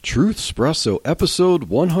Truth Espresso, episode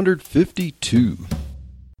 152.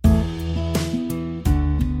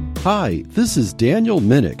 Hi, this is Daniel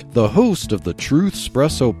Minnick, the host of the Truth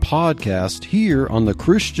Espresso podcast here on the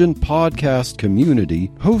Christian podcast community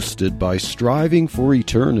hosted by Striving for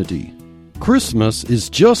Eternity. Christmas is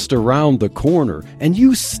just around the corner, and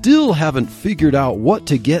you still haven't figured out what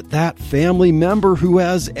to get that family member who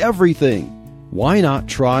has everything. Why not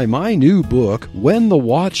try my new book, When the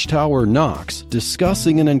Watchtower Knocks,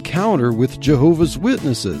 discussing an encounter with Jehovah's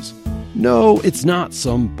Witnesses? No, it's not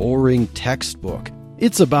some boring textbook.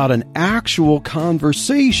 It's about an actual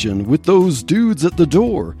conversation with those dudes at the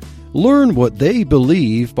door. Learn what they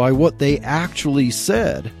believe by what they actually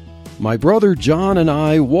said. My brother John and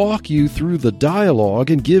I walk you through the dialogue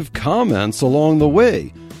and give comments along the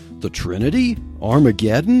way. The Trinity?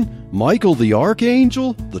 Armageddon? Michael the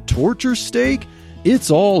Archangel? The torture stake?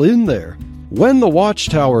 It's all in there. When the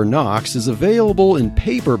Watchtower Knocks is available in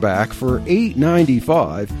paperback for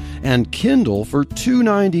 $8.95 and Kindle for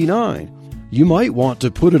 $2.99. You might want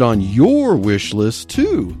to put it on your wish list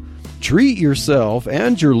too. Treat yourself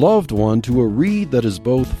and your loved one to a read that is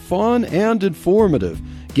both fun and informative.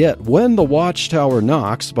 Get When the Watchtower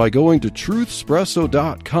Knocks by going to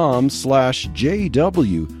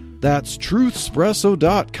truthespresso.com/JW. That's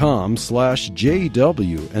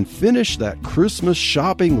truthespresso.com/JW and finish that Christmas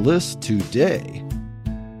shopping list today.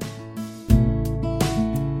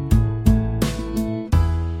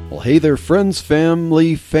 Hey there, friends,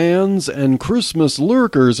 family, fans, and Christmas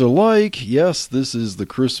lurkers alike. Yes, this is the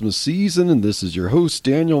Christmas season, and this is your host,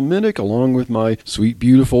 Daniel Minnick, along with my sweet,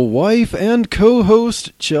 beautiful wife and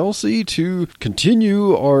co-host, Chelsea, to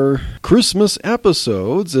continue our Christmas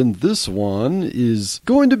episodes, and this one is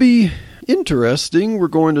going to be interesting. We're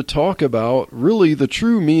going to talk about really the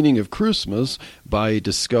true meaning of Christmas by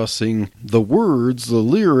discussing the words, the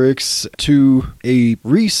lyrics to a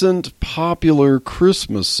recent popular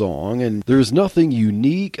Christmas song. And there's nothing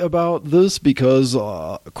unique about this because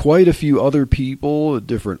quite a few other people,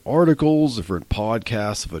 different articles, different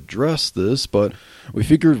podcasts have addressed this, but we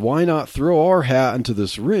figured why not throw our hat into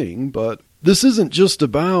this ring. But this isn't just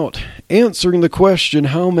about answering the question,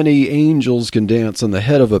 how many angels can dance on the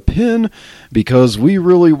head of a pin, because we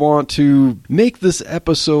really want to make this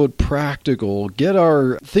episode practical, get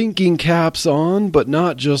our thinking caps on, but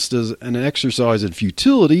not just as an exercise in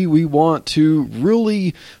futility. We want to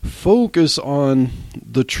really focus on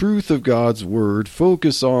the truth of God's Word,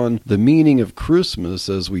 focus on the meaning of Christmas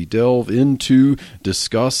as we delve into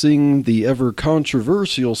discussing the ever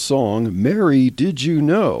controversial song, Mary, Did You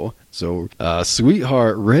Know? So,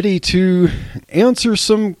 sweetheart, ready to answer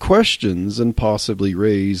some questions and possibly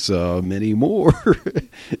raise many more.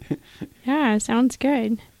 Yeah, sounds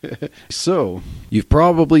good. So, you've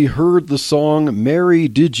probably heard the song, Mary,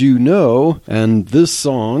 Did You Know? And this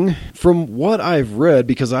song, from what I've read,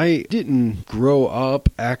 because I didn't grow up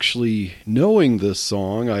actually knowing this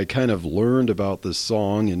song, I kind of learned about this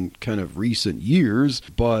song in kind of recent years,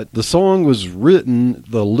 but the song was written,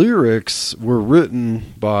 the lyrics were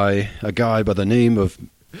written by a guy by the name of,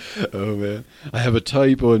 oh man, I have a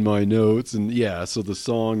typo in my notes, and yeah, so the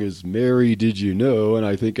song is Mary, Did You Know? And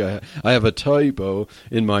I think I have a typo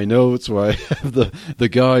in my notes where I have the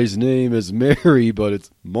guy's name is Mary, but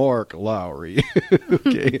it's Mark Lowry.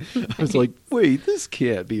 Okay, I was like, wait, this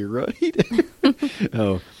can't be right.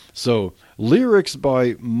 Oh, so lyrics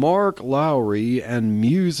by Mark Lowry and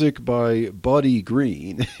music by Buddy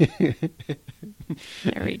Green.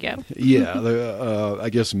 There we go. Yeah, I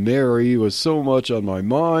guess Mary was so much on my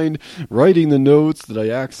mind, writing the notes, that I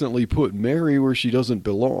accidentally put Mary where she doesn't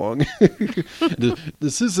belong.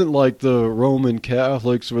 This isn't like the Roman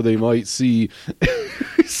Catholics where they might see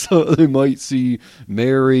so they might see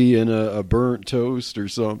Mary in a burnt toast or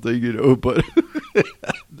something, you know, but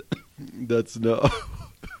that's not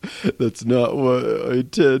what I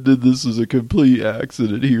intended. This is a complete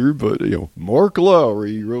accident here, but, you know, Mark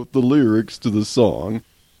Lowry wrote the lyrics to the song.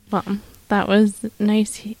 Well, that was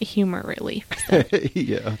nice humor relief. So.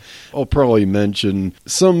 Yeah. I'll probably mention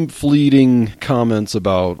some fleeting comments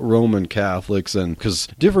about Roman Catholics, and because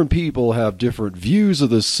different people have different views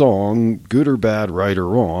of this song, good or bad, right or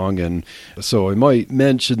wrong, and so I might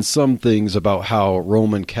mention some things about how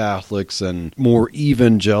Roman Catholics and more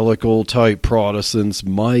evangelical type Protestants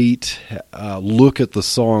might look at the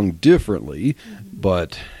song differently.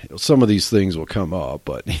 But some of these things will come up,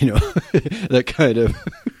 but, you know, that kind of,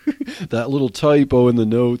 that little typo in the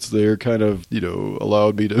notes there kind of, you know,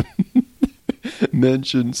 allowed me to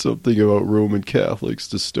mention something about Roman Catholics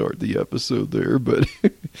to start the episode there. But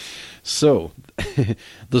so,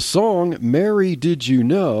 the song, Mary, Did You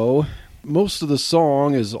Know? most of the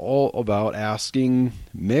song is all about asking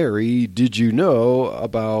Mary, did you know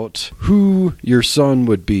about who your son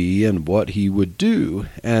would be and what he would do?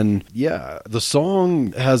 And yeah, the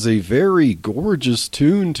song has a very gorgeous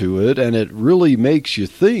tune to it, and it really makes you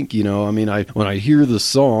think, I mean, when I hear the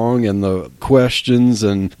song and the questions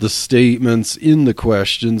and the statements in the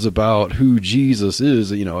questions about who Jesus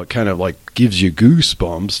is, it kind of like gives you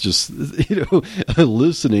goosebumps just,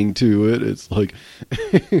 listening to it. It's like,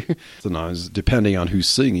 sometimes depending on who's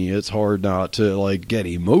singing, it's hard not to like get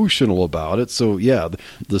emotional about it. So yeah,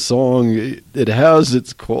 the song, it has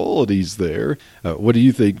its qualities there. What do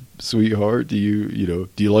you think, sweetheart? Do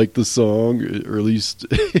you like the song, or at least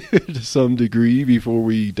to some degree, before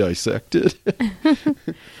we dissect it?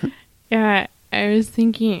 Yeah, I was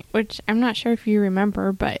thinking, which I'm not sure if you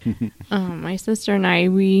remember, but my sister and I,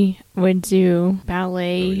 we would do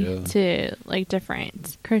ballet to like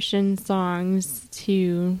different Christian songs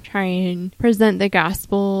to try and present the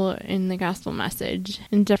gospel and the gospel message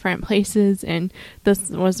in different places. And this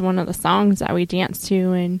was one of the songs that we danced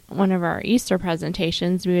to in one of our Easter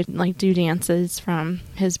presentations. We would like do dances from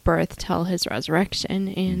his birth till his resurrection,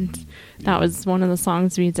 and that was one of the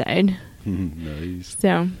songs we did. Nice.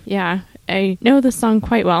 So yeah, I know the song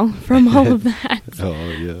quite well from all of that. Oh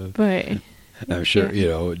yeah. But I'm sure,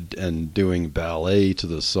 and doing ballet to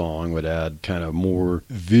the song would add kind of more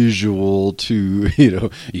visual to,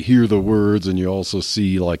 you hear the words and you also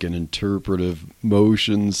see like an interpretive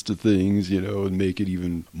motions to things, and make it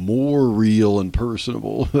even more real and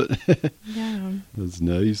personable. Yeah. That's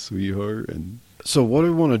nice, sweetheart. And so what I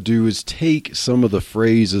want to do is take some of the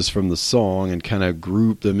phrases from the song and kind of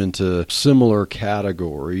group them into similar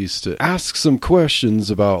categories to ask some questions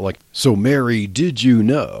about, like, so Mary, did you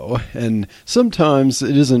know? And sometimes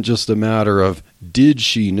it isn't just a matter of did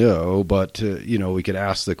she know, but, we could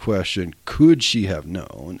ask the question, could she have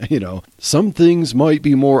known? Some things might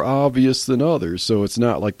be more obvious than others, so it's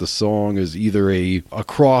not like the song is either a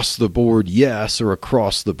across-the-board yes or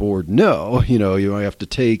across-the-board no. You might have to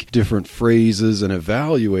take different phrases and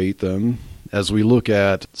evaluate them as we look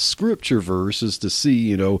at scripture verses to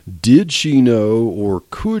see, did she know or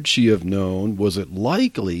could she have known? Was it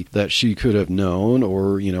likely that she could have known?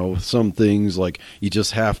 Or, some things like you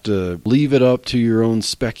just have to leave it up to your own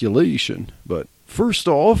speculation. But first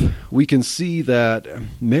off, we can see that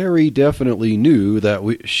Mary definitely knew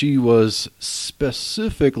that she was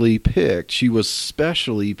specifically picked. She was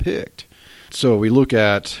specially picked. So we look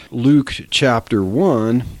at Luke chapter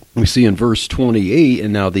 1. We see in verse 28,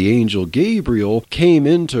 and now the angel Gabriel came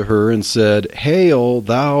into her and said, Hail,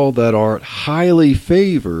 thou that art highly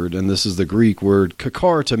favored. And this is the Greek word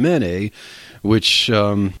kakartamene, which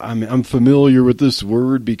I'm familiar with this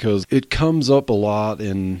word because it comes up a lot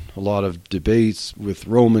in a lot of debates with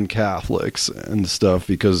Roman Catholics and stuff,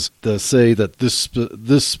 because they say that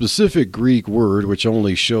this specific Greek word, which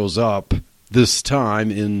only shows up this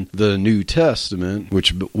time in the New Testament,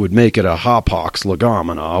 which would make it a hapax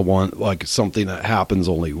legomena, like something that happens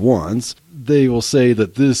only once. They will say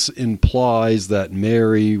that this implies that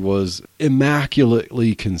Mary was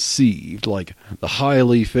immaculately conceived, like the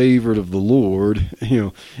highly favored of the Lord.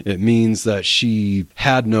 It means that she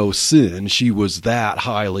had no sin. She was that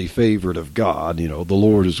highly favored of God. The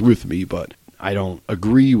Lord is with me, but I don't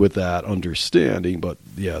agree with that understanding, but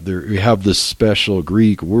yeah, we have this special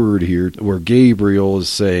Greek word here where Gabriel is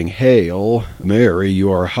saying, Hail, Mary,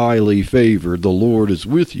 you are highly favored, the Lord is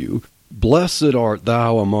with you. Blessed art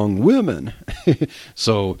thou among women.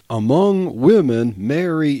 So among women,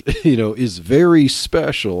 Mary, is very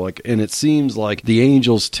special. And it seems like the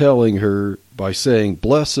angel's telling her by saying,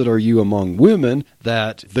 blessed are you among women,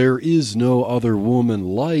 that there is no other woman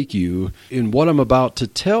like you in what I'm about to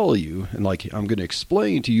tell you. And I'm going to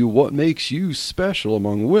explain to you what makes you special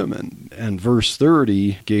among women. And verse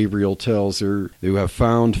 30, Gabriel tells her, you have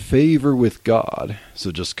found favor with God.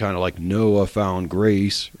 So just kind of like Noah found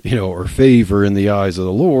grace, or favor in the eyes of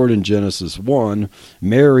the Lord in Genesis 1.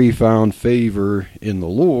 Mary found favor in the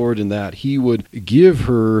Lord in that he would give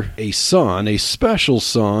her a son, a special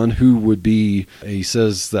son who would be, he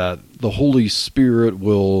says that the Holy Spirit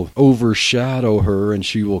will overshadow her and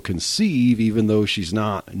she will conceive even though she's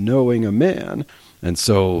not knowing a man. And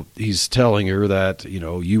so he's telling her that,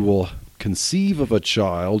 you will conceive of a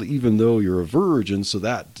child even though you're a virgin, so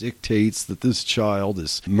that dictates that this child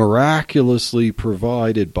is miraculously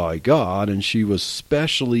provided by God, and she was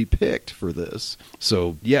specially picked for this.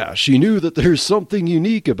 So yeah, she knew that there's something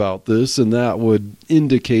unique about this, and that would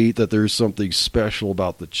indicate that there's something special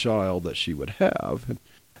about the child that she would have.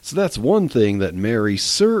 So that's one thing that Mary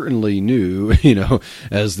certainly knew,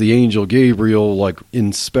 as the angel Gabriel, like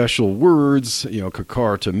in special words,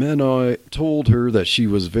 kakartemenoi, told her that she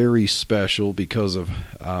was very special because of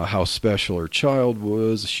how special her child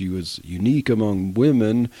was. She was unique among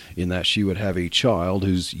women in that she would have a child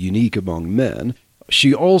who's unique among men.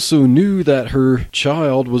 She also knew that her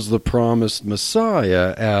child was the promised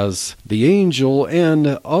Messiah, as the angel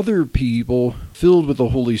and other people filled with the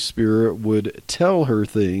Holy Spirit would tell her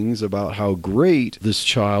things about how great this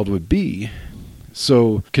child would be.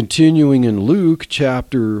 So, continuing in Luke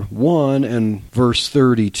chapter 1 and verse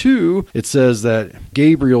 32, it says that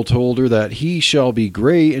Gabriel told her that he shall be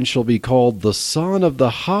great and shall be called the Son of the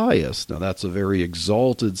Highest. Now, that's a very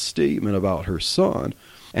exalted statement about her son.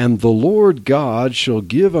 And the Lord God shall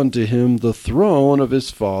give unto him the throne of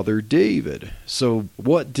his father David. So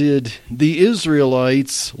what did the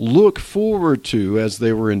Israelites look forward to as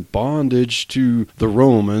they were in bondage to the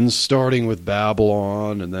Romans, starting with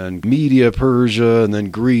Babylon and then Media, Persia, and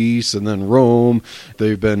then Greece, and then Rome?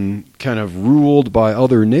 They've been kind of ruled by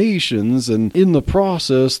other nations, and in the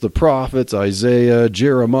process, the prophets, Isaiah,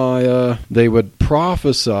 Jeremiah, they would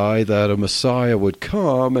prophesy that a Messiah would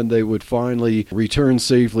come and they would finally return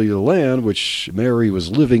safely to the land, which Mary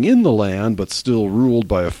was living in the land but still ruled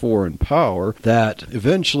by a foreign power, that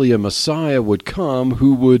eventually a Messiah would come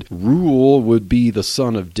who would rule, would be the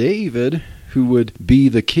son of David, who would be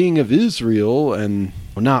the king of Israel, and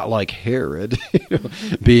not like Herod,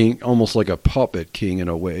 being almost like a puppet king in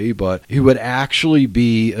a way, but he would actually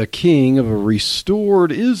be a king of a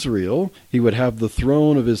restored Israel. He would have the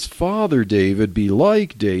throne of his father David, be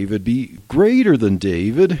like David, be greater than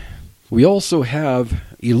David. We also have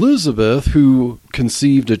Elizabeth, who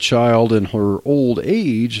conceived a child in her old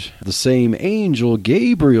age. The same angel,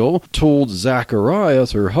 Gabriel, told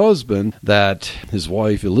Zacharias, her husband, that his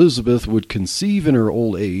wife Elizabeth would conceive in her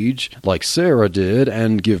old age, like Sarah did,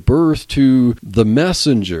 and give birth to the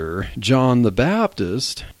messenger, John the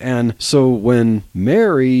Baptist. And so when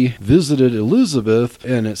Mary visited Elizabeth,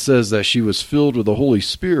 and it says that she was filled with the Holy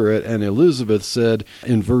Spirit, and Elizabeth said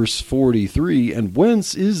in verse 43, "And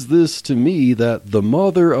whence is this to me that the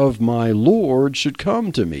mother of my Lord should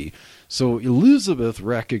come to me?" So Elizabeth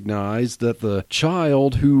recognized that the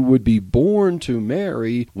child who would be born to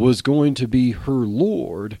Mary was going to be her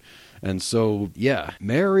Lord. And so,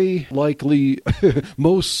 Mary likely,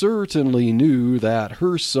 most certainly knew that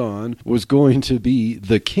her son was going to be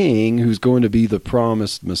the king who's going to be the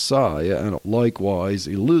promised Messiah, and likewise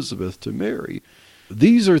Elizabeth to Mary.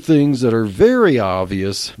 These are things that are very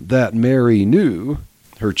obvious that Mary knew.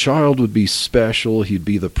 Her child would be special. He'd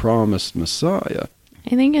be the promised Messiah.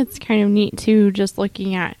 I think it's kind of neat, too, just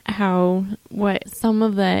looking at what some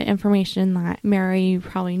of the information that Mary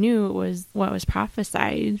probably knew was what was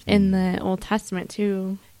prophesied in the Old Testament,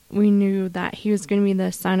 too. We knew that he was going to be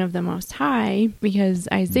the Son of the Most High because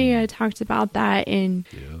Isaiah talked about that, and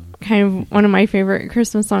kind of one of my favorite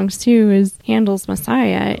Christmas songs, too, is Handel's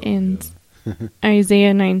Messiah. And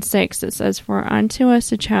Isaiah 9:6, it says, "For unto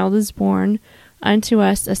us a child is born, unto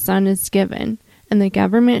us a son is given, and the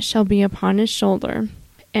government shall be upon his shoulder,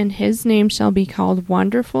 and his name shall be called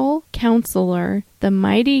Wonderful, Counselor, the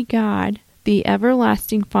Mighty God, the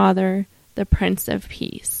Everlasting Father, the Prince of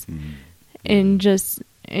Peace."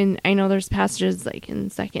 And I know there's passages like in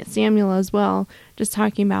 2 Samuel as well, just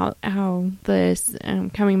talking about how this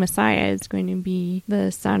coming Messiah is going to be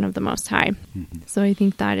the Son of the Most High. So I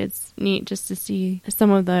think that it's neat just to see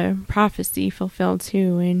some of the prophecy fulfilled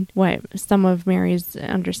too, and what some of Mary's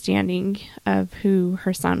understanding of who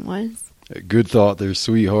her son was. Good thought there,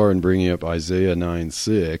 sweetheart, in bringing up Isaiah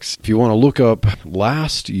 9:6. If you want to look up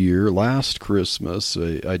last Christmas,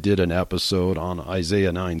 I did an episode on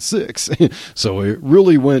Isaiah 9:6. So it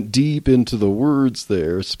really went deep into the words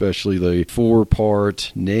there, especially the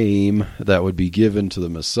 4-part name that would be given to the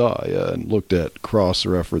Messiah, and looked at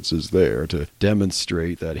cross-references there to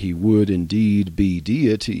demonstrate that he would indeed be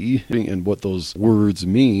deity, and what those words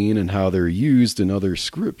mean and how they're used in other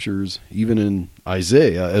scriptures, even in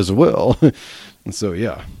Isaiah as well. And so,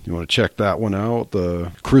 you want to check that one out,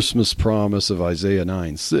 the Christmas promise of Isaiah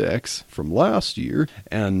 9:6 from last year.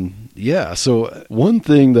 And so one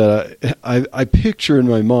thing that I picture in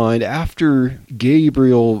my mind after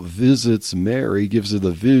Gabriel visits Mary, gives her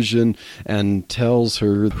the vision and tells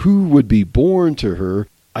her who would be born to her,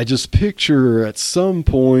 I just picture her at some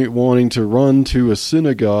point wanting to run to a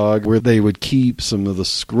synagogue where they would keep some of the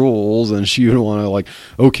scrolls, and she would want to like,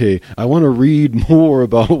 okay, I want to read more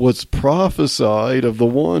about what's prophesied of the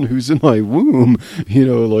one who's in my womb.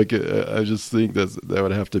 Like I just think that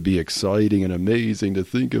would have to be exciting and amazing to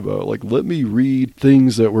think about. Like, let me read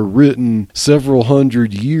things that were written several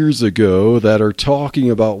hundred years ago that are talking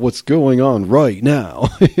about what's going on right now.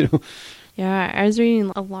 Yeah, I was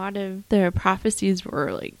reading a lot of the prophecies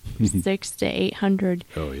were like 600 to 800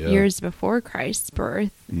 years before Christ's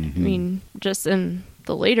birth. I mean, just in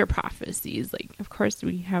the later prophecies, like, of course,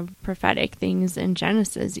 we have prophetic things in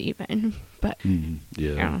Genesis even. But,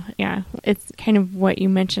 yeah, it's kind of what you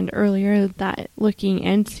mentioned earlier, that looking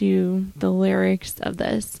into the lyrics of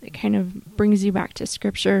this, it kind of brings you back to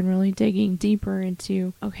Scripture and really digging deeper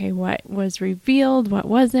into, okay, what was revealed, what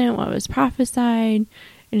wasn't, what was prophesied.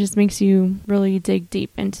 It just makes you really dig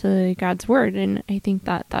deep into God's Word, and I think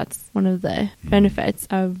that that's one of the benefits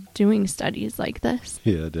of doing studies like this.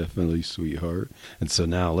 Yeah, definitely, sweetheart. And so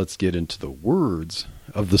now let's get into the words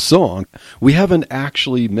of the song. We haven't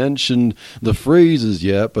actually mentioned the phrases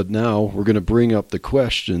yet, but now we're going to bring up the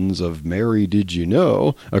questions of Mary, did you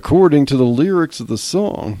know, according to the lyrics of the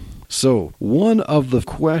song. So one of the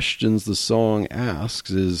questions the song asks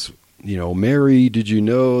is, Mary, did you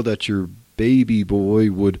know that your baby boy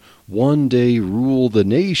would one day rule the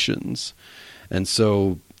nations? And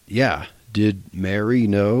so, did Mary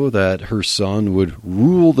know that her son would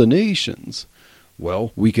rule the nations?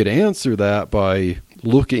 Well, we could answer that by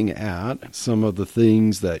looking at some of the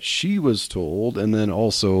things that she was told, and then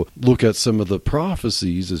also look at some of the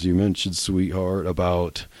prophecies, as you mentioned, sweetheart,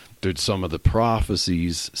 about did some of the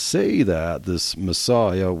prophecies say that this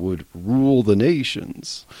Messiah would rule the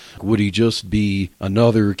nations? Would he just be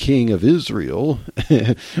another king of Israel,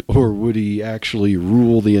 or would he actually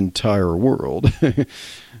rule the entire world?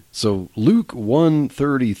 So Luke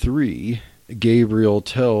 1:33, Gabriel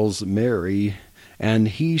tells Mary, and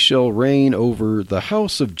he shall reign over the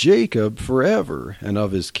house of Jacob forever, and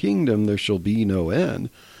of his kingdom there shall be no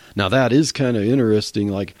end. Now that is kind of interesting.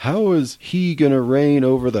 Like, how is he going to reign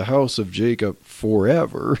over the house of Jacob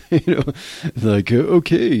forever? Did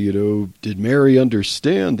Mary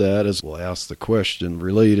understand that? As we'll ask the question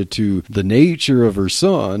related to the nature of her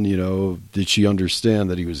son, did she understand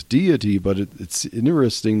that he was deity? But it's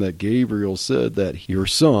interesting that Gabriel said that your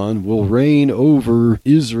son will reign over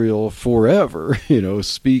Israel forever,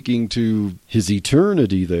 speaking to his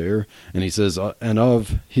eternity there. And he says, and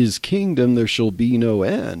of his kingdom there shall be no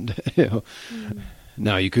end.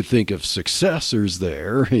 Now you could think of successors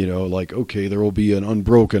there, like, okay, there will be an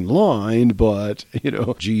unbroken line, but,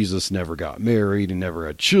 Jesus never got married and never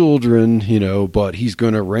had children, but he's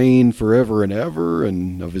going to reign forever and ever,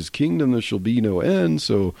 and of his kingdom there shall be no end.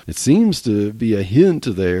 So it seems to be a hint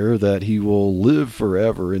there that he will live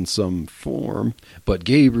forever in some form. But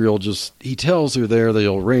Gabriel he tells her there that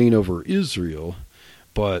he'll reign over Israel.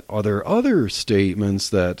 But are there other statements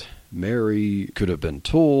that Mary could have been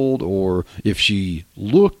told, or if she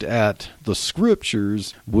looked at the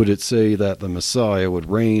scriptures, would it say that the Messiah would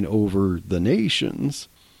reign over the nations?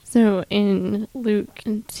 So in Luke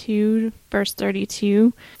 2, verse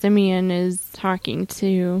 32, Simeon is talking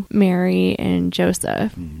to Mary and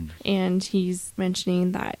Joseph, and he's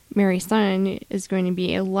mentioning that Mary's son is going to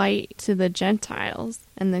be a light to the Gentiles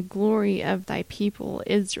and the glory of thy people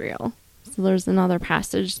Israel. So there's another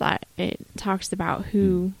passage that it talks about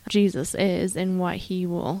who Jesus is and what he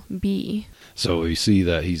will be. So we see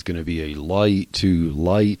that he's going to be a light to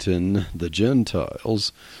lighten the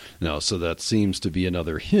Gentiles. Now, so that seems to be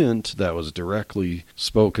another hint that was directly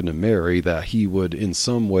spoken to Mary, that he would in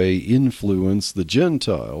some way influence the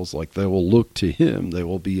Gentiles, like they will look to him, they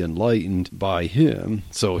will be enlightened by him.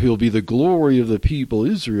 So he'll be the glory of the people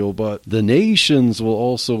Israel, but the nations will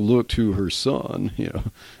also look to her son,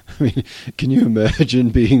 I mean, can you imagine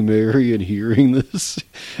being Mary and hearing this?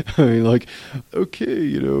 I mean, like,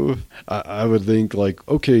 okay, I would think like,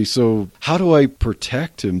 okay, so how do I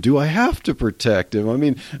protect him? Do I have to protect him? I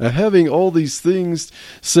mean, having all these things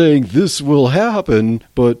saying this will happen,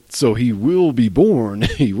 but so he will be born.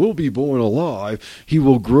 He will be born alive. He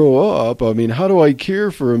will grow up. I mean, how do I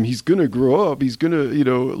care for him? He's going to grow up. He's going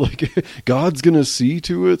to, like God's going to see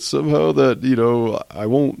to it somehow that, I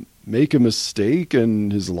won't make a mistake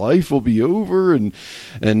and his life will be over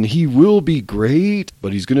and he will be great,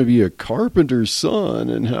 but he's going to be a carpenter's son.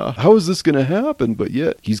 And how is this going to happen? But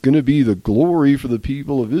yet he's going to be the glory for the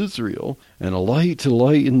people of Israel and a light to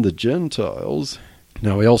lighten the Gentiles.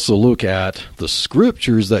 Now, we also look at the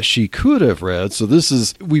scriptures that she could have read. So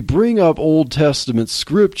we bring up Old Testament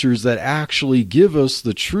scriptures that actually give us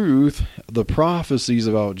the truth, the prophecies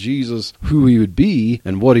about Jesus, who he would be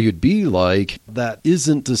and what he would be like. That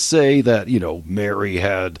isn't to say that, Mary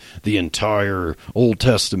had the entire Old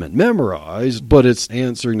Testament memorized, but it's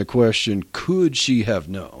answering the question, could she have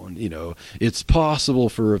known? It's possible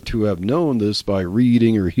for her to have known this by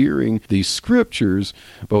reading or hearing these scriptures,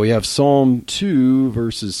 but we have Psalm 2,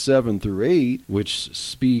 verses 7 through 8, which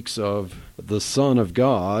speaks of the Son of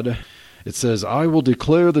God. It says, I will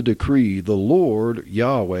declare the decree, the Lord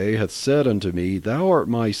Yahweh hath said unto me, Thou art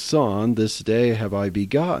my son, this day have I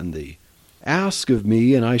begotten thee. Ask of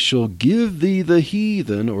me, and I shall give thee the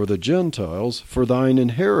heathen, or the Gentiles, for thine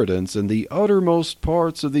inheritance, and the uttermost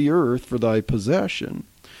parts of the earth for thy possession.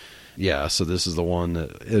 Yeah, so this is the one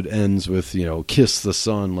that it ends with, kiss the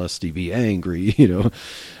Son lest he be angry,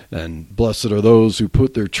 and blessed are those who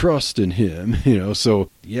put their trust in him, So,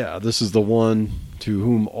 yeah, this is the one to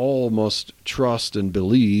whom all must trust and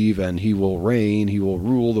believe, and he will reign, he will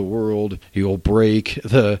rule the world, he will break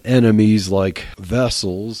the enemies like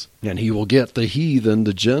vessels, and he will get the heathen,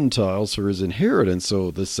 the Gentiles, for his inheritance.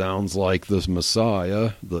 So this sounds like this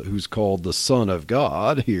Messiah, who's called the Son of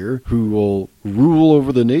God here, who will rule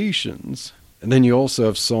over the nations. And then you also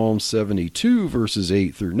have Psalm 72, verses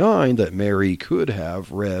 8 through 9, that Mary could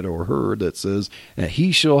have read or heard, that says, And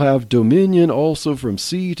he shall have dominion also from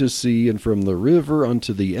sea to sea, and from the river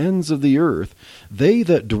unto the ends of the earth. They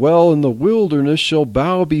that dwell in the wilderness shall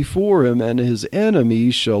bow before him, and his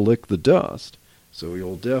enemies shall lick the dust. So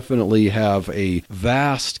you'll definitely have a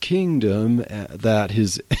vast kingdom that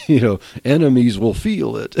his, enemies will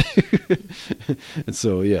feel it. And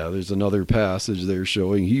so, yeah, there's another passage there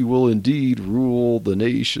showing he will indeed rule the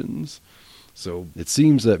nations. So it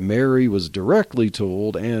seems that Mary was directly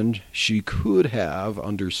told, and she could have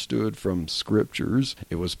understood from scriptures.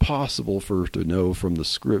 It was possible for her to know from the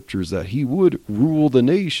scriptures that he would rule the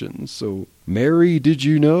nations. So, Mary, did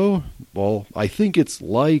you know? Well, I think it's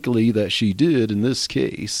likely that she did in this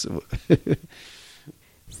case.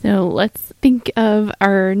 So let's think of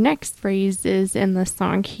our next phrases in the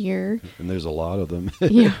song here. And there's a lot of them.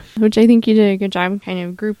 Yeah, which I think you did a good job kind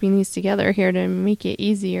of grouping these together here to make it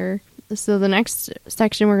easier. So the next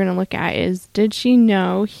section we're going to look at is, did she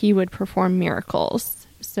know he would perform miracles?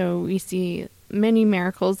 So we see many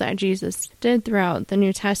miracles that Jesus did throughout the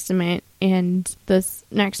New Testament, and this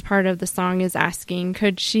next part of the song is asking,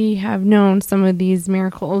 could she have known some of these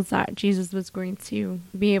miracles that Jesus was going to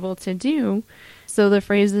be able to do? So the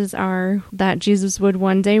phrases are that Jesus would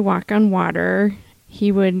one day walk on water,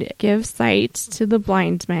 he would give sight to the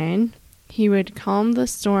blind man, he would calm the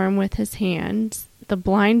storm with his hand, the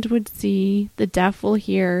blind would see, the deaf will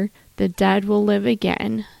hear, the dead will live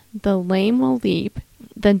again, the lame will leap,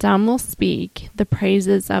 the dumb will speak, the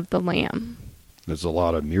praises of the Lamb. There's a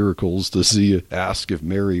lot of miracles to see. Ask if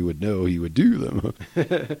Mary would know he would do them.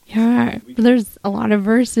 Yeah, there's a lot of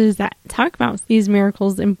verses that talk about these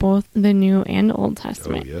miracles in both the New and Old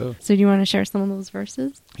Testament. Oh, yeah. So do you want to share some of those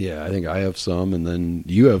verses? Yeah, I think I have some, and then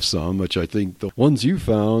you have some, which I think the ones you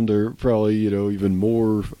found are probably, even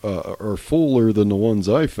more or fuller than the ones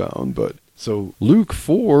I found, but... So Luke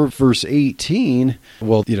 4, verse 18,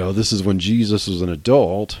 well, this is when Jesus was an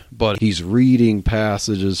adult, but he's reading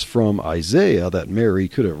passages from Isaiah that Mary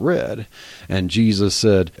could have read. And Jesus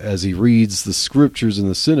said, as he reads the scriptures in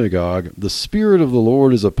the synagogue, the Spirit of the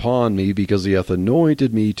Lord is upon me, because he hath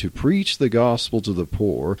anointed me to preach the gospel to the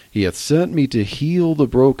poor. He hath sent me to heal the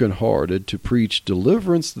brokenhearted, to preach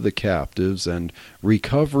deliverance to the captives, and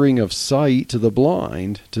recovering of sight to the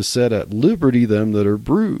blind, to set at liberty them that are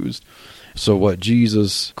bruised. So what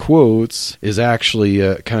Jesus quotes is actually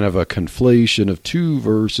kind of a conflation of two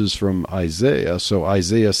verses from Isaiah. So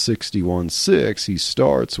Isaiah 61:6 he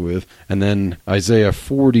starts with, and then Isaiah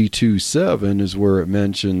 42:7 is where it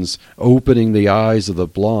mentions opening the eyes of the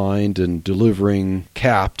blind and delivering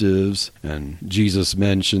captives. And Jesus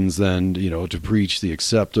mentions then, to preach the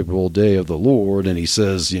acceptable day of the Lord. And he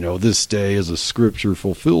says, this day is a scripture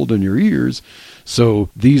fulfilled in your ears. So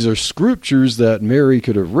these are scriptures that Mary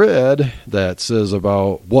could have read that says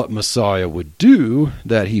about what Messiah would do,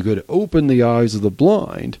 that he could open the eyes of the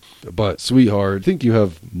blind. But, sweetheart, I think you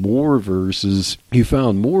have more verses. You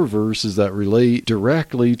found more verses that relate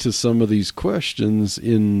directly to some of these questions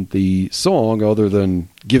in the song other than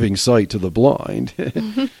giving sight to the blind.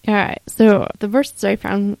 Yeah, so the verses I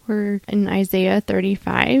found were in Isaiah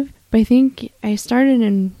 35. But I think I started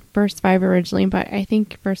in verse 5 originally, but I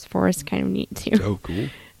think verse 4 is kind of neat too. Oh, cool.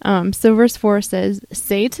 So verse 4 says,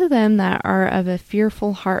 Say to them that are of a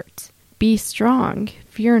fearful heart, Be strong,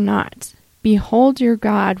 fear not. Behold, your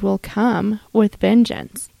God will come with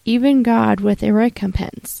vengeance, even God with a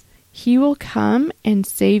recompense. He will come and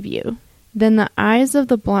save you. Then the eyes of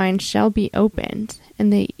the blind shall be opened,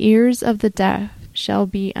 and the ears of the deaf shall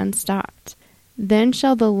be unstopped. Then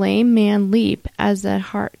shall the lame man leap as a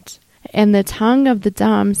hart, and the tongue of the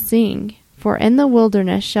dumb sing. For in the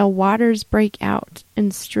wilderness shall waters break out,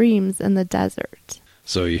 and streams in the desert.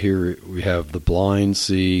 So you hear, we have the blind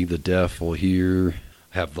see, the deaf will hear,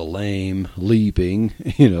 have the lame leaping,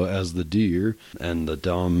 as the deer, and the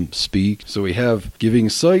dumb speak. So we have giving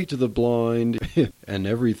sight to the blind and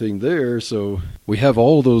everything there. So we have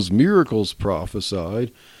all those miracles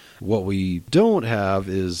prophesied. What we don't have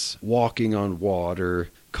is walking on water,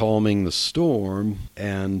 calming the storm,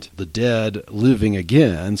 and the dead living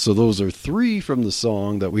again. So those are three from the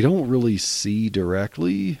song that we don't really see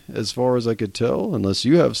directly, as far as I could tell, unless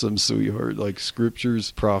you have some, sweetheart, like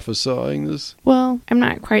scriptures prophesying this. Well, I'm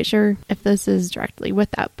not quite sure if this is directly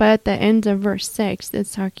with that, but at the end of verse 6,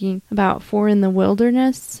 it's talking about, for in the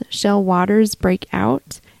wilderness shall waters break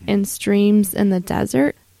out, and streams in the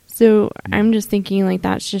desert. So I'm just thinking like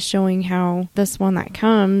that's just showing how this one that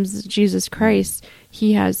comes, Jesus Christ,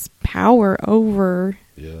 he has power over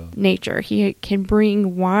nature. He can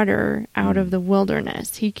bring water out of the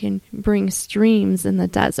wilderness. He can bring streams in the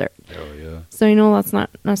desert. Oh, yeah. So I know that's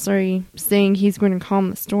not necessarily saying he's going to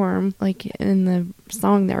calm the storm like in the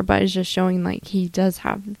song there, but it's just showing like he does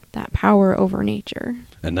have that power over nature.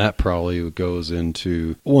 And that probably goes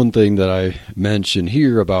into one thing that I mentioned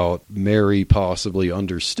here about Mary possibly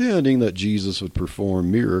understanding that Jesus would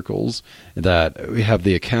perform miracles, that we have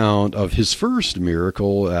the account of his first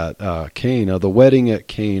miracle at Cana, the wedding at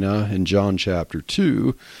Cana in John chapter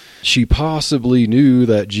 2. She possibly knew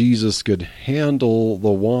that Jesus could handle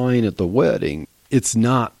the wine at the wedding. It's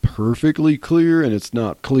not perfectly clear, and it's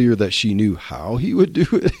not clear that she knew how he would do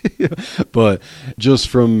it. But just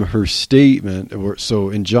from her statement, so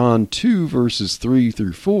in John 2, verses 3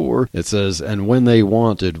 through 4, it says, And when they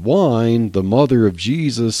wanted wine, the mother of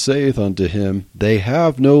Jesus saith unto him, They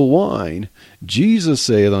have no wine. Jesus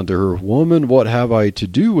saith unto her, Woman, what have I to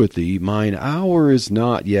do with thee? Mine hour is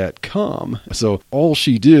not yet come. So all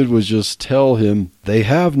she did was just tell him, they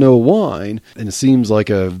have no wine. And it seems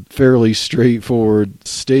like a fairly straightforward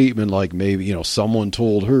statement, like maybe, someone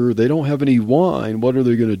told her they don't have any wine. What are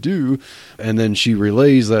they going to do? And then she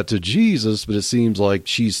relays that to Jesus, but it seems like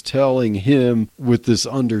she's telling him with this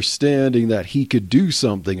understanding that he could do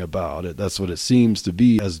something about it. That's what it seems to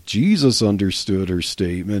be, as Jesus understood her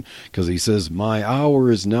statement, because he says, my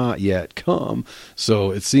hour is not yet come.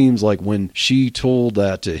 So it seems like when she told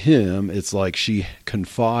that to him, it's like she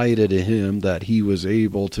confided in him that he was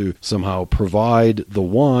able to somehow provide the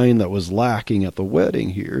wine that was lacking at the wedding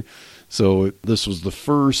here. So this was the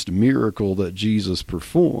first miracle that Jesus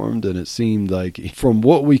performed, and it seemed like, from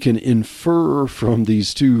what we can infer from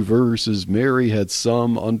these two verses, Mary had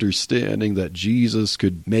some understanding that Jesus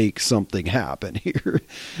could make something happen here.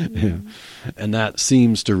 Yeah. And that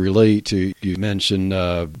seems to relate to, you mentioned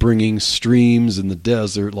bringing streams in the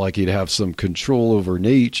desert, like he'd have some control over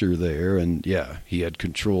nature there. And yeah, he had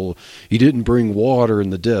control. He didn't bring water in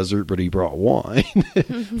the desert, but he brought wine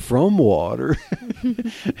from water.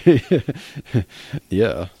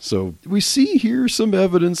 Yeah, so we see here some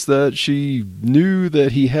evidence that she knew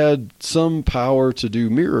that he had some power to do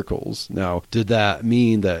miracles. Now, did that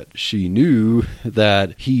mean that she knew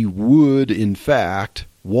that he would, in fact,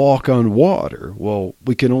 walk on water? Well,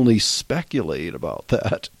 we can only speculate about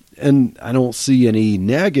that. And I don't see any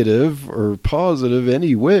negative or positive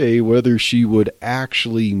any way whether she would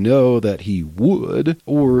actually know that he would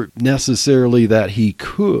or necessarily that he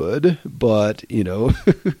could. But,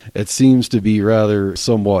 it seems to be rather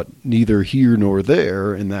somewhat neither here nor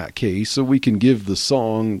there in that case. So we can give the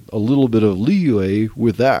song a little bit of leeway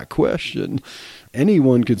with that question.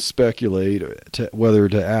 Anyone could speculate whether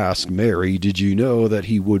to ask Mary, did you know that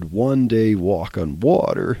he would one day walk on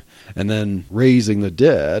water? And then raising the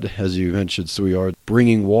dead, as you mentioned, sweetheart,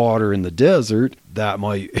 bringing water in the desert, that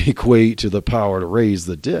might equate to the power to raise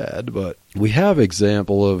the dead. But we have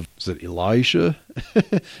example of, is it Elisha?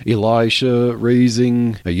 Elisha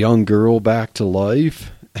raising a young girl back to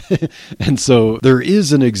life. And so there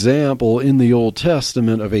is an example in the Old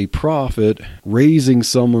Testament of a prophet raising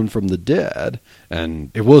someone from the dead,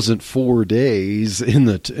 and it wasn't 4 days in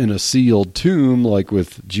a sealed tomb like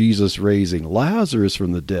with Jesus raising Lazarus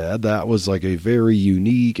from the dead. That was like a very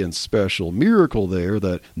unique and special miracle there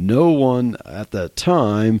that no one at that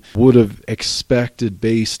time would have expected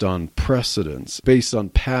based on precedence, based on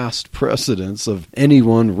past precedence of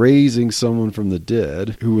anyone raising someone from the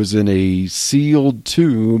dead who was in a sealed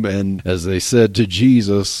tomb. And as they said to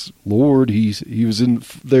Jesus, Lord, he was in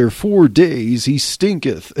there 4 days, he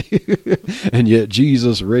stinketh. And yet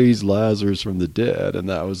Jesus raised Lazarus from the dead, and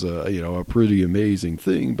that was a pretty amazing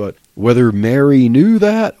thing. But whether Mary knew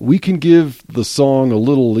that, we can give the song a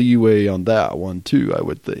little leeway on that one too, I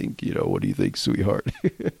would think. What do you think, sweetheart?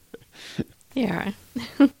 Yeah.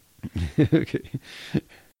 Okay.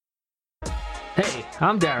 Hey,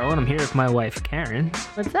 I'm Daryl, and I'm here with my wife, Karen.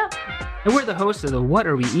 What's up? And we're the hosts of the What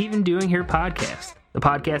Are We Even Doing Here podcast, the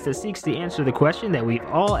podcast that seeks to answer the question that we've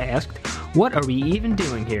all asked, what are we even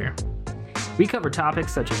doing here? We cover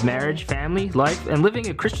topics such as marriage, family, life, and living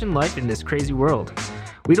a Christian life in this crazy world.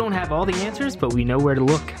 We don't have all the answers, but we know where to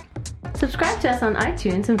look. Subscribe to us on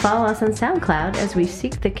iTunes and follow us on SoundCloud as we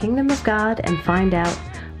seek the kingdom of God and find out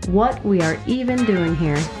what we are even doing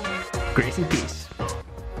here. Grace and peace.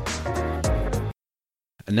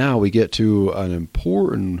 And now we get to an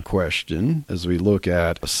important question as we look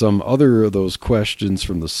at some other of those questions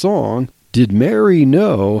from the song. Did Mary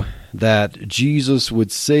know that Jesus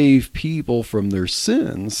would save people from their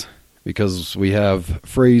sins? Because we have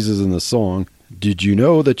phrases in the song, did you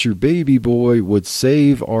know that your baby boy would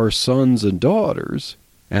save our sons and daughters?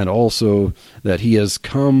 And also that he has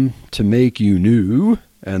come to make you new,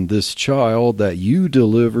 and this child that you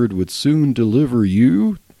delivered would soon deliver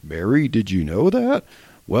you. Mary, did you know that?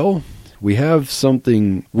 Well, we have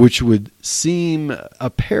something which would seem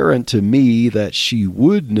apparent to me that she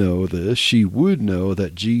would know this. She would know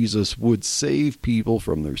that Jesus would save people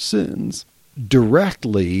from their sins.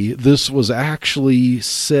 Directly, this was actually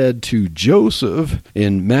said to Joseph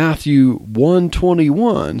in Matthew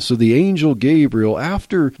 1:21. So the angel Gabriel,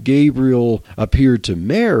 after Gabriel appeared to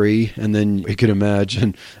Mary, and then you can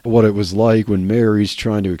imagine what it was like when Mary's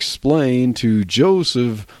trying to explain to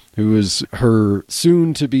Joseph, who is her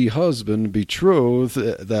soon-to-be husband, betrothed,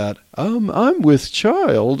 that I'm with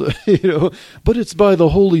child, but it's by the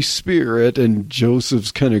Holy Spirit, and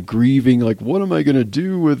Joseph's kind of grieving, like, what am I going to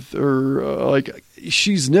do with her?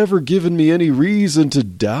 She's never given me any reason to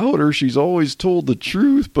doubt her. She's always told the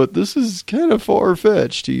truth, but this is kind of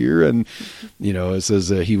far-fetched here. And, it says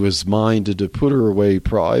that he was minded to put her away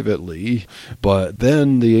privately. But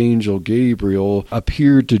then the angel Gabriel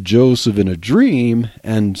appeared to Joseph in a dream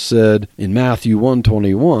and said in Matthew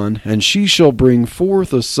 1:21, and she shall bring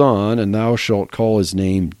forth a son, and thou shalt call his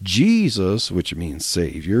name Jesus, which means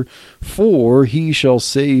Savior, for he shall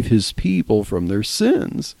save his people from their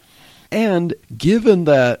sins. And given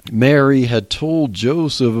that Mary had told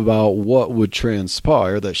Joseph about what would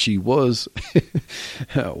transpire, that she was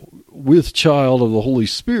with child of the Holy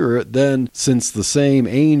Spirit, then since the same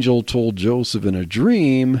angel told Joseph in a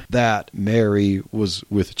dream that Mary was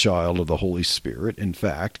with child of the Holy Spirit, in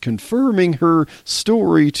fact, confirming her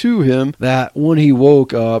story to him, that when he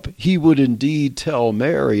woke up, he would indeed tell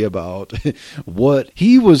Mary about what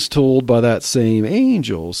he was told by that same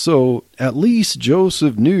angel. So at least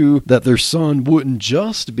Joseph knew that their son wouldn't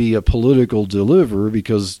just be a political deliverer,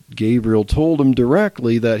 because Gabriel told him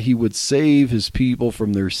directly that he would save his people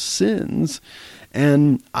from their sins.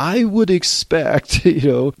 And I would expect,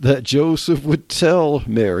 that Joseph would tell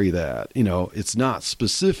Mary that. It's not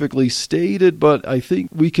specifically stated, but I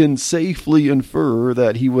think we can safely infer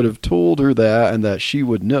that he would have told her that, and that she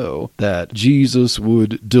would know that Jesus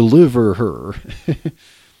would deliver her.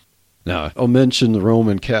 Now, I'll mention the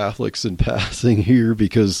Roman Catholics in passing here,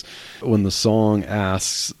 because when the song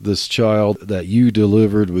asks, this child that you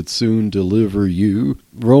delivered would soon deliver you,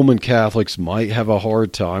 Roman Catholics might have a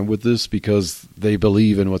hard time with this because they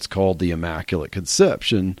believe in what's called the Immaculate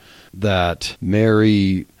Conception, that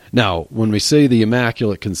Mary... Now, when we say the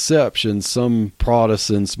Immaculate Conception, some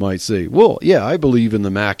Protestants might say, well, yeah, I believe in the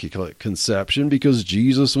Immaculate Conception because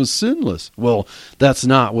Jesus was sinless. Well, that's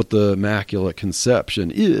not what the Immaculate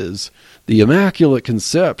Conception is. The Immaculate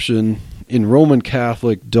Conception in Roman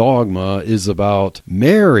Catholic dogma is about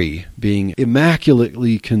Mary being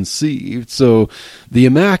immaculately conceived. So the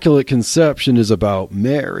Immaculate Conception is about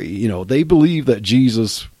Mary. They believe that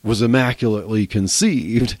Jesus was immaculately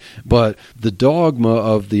conceived, but the dogma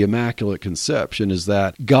of the Immaculate Conception is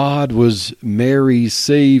that God was Mary's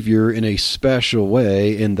Savior in a special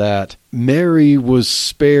way, in that Mary was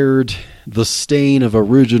spared the stain of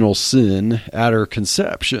original sin at her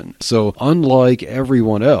conception. So unlike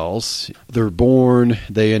everyone else, they're born,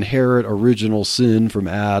 they inherit original sin from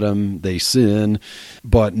Adam, they sin,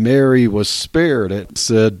 but Mary was spared. It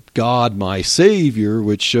said, God my Savior,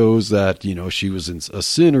 which shows that, she was a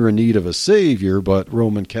sinner in need of a Savior, but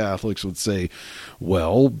Roman Catholics would say,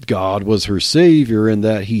 well, God was her Savior and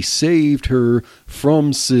that he saved her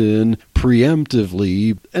from sin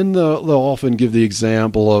preemptively. And they'll often give the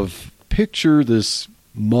example of, picture this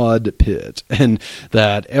mud pit, and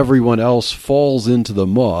that everyone else falls into the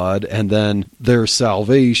mud, and then their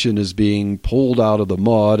salvation is being pulled out of the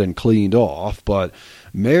mud and cleaned off. But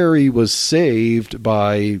Mary was saved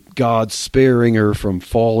by God sparing her from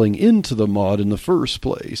falling into the mud in the first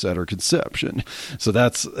place at her conception. So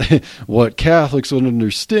that's what Catholics would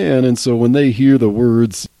understand. And so when they hear the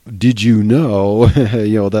words, "Did you know,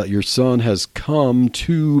 that your son has come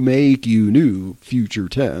to make you new," future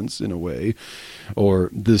tense in a way, or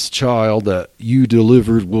 "this child that you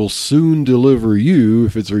delivered will soon deliver you,"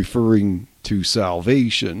 if it's referring to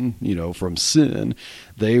salvation, from sin,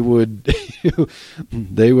 they would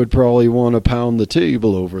probably want to pound the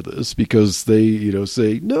table over this, because they,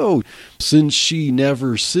 say, no, since she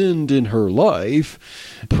never sinned in her life,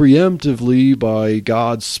 preemptively by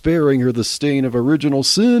God sparing her the stain of original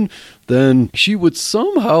sin, then she would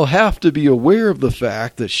somehow have to be aware of the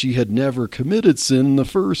fact that she had never committed sin in the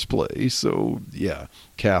first place. So, yeah,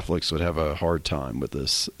 Catholics would have a hard time with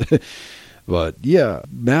this. But yeah,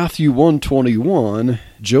 Matthew 1:21,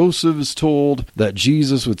 Joseph is told that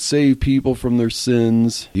Jesus would save people from their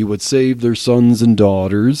sins. He would save their sons and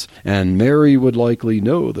daughters, and Mary would likely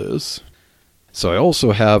know this. So I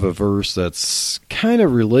also have a verse that's kind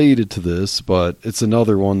of related to this, but it's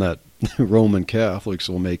another one that Roman Catholics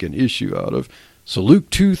will make an issue out of. So Luke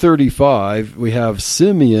 2:35, we have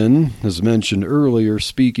Simeon, as mentioned earlier,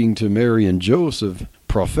 speaking to Mary and Joseph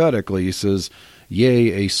prophetically. He says,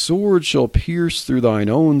 "Yea, a sword shall pierce through thine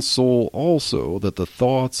own soul also, that the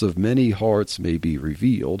thoughts of many hearts may be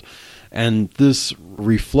revealed." And this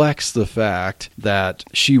reflects the fact that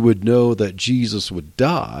she would know that Jesus would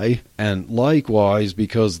die, and likewise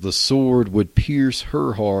because the sword would pierce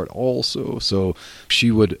her heart also. So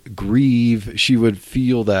she would grieve, she would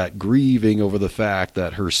feel that grieving over the fact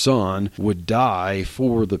that her son would die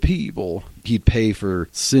for the people. He'd pay for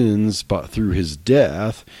sins but through his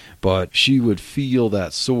death, but she would feel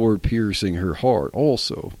that sword piercing her heart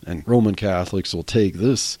also. And Roman Catholics will take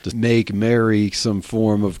this to make Mary some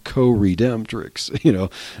form of co-redemptrix,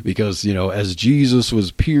 because, as Jesus was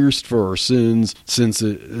pierced for our sins, since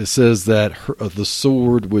it says that the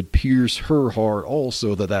sword would pierce her heart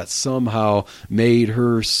also, that somehow made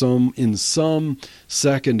her in some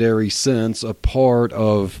secondary sense a part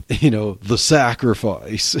of, the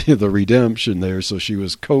sacrifice, the redemption there. So she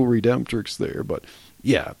was co-redemptrix there. But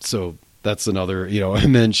yeah, so that's another, a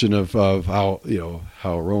mention of how,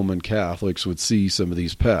 how Roman Catholics would see some of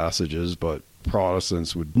these passages, but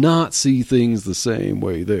Protestants would not see things the same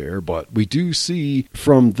way there. But we do see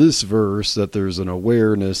from this verse that there's an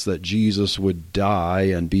awareness that Jesus would die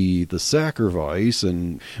and be the sacrifice,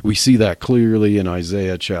 and we see that clearly in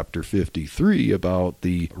Isaiah chapter 53 about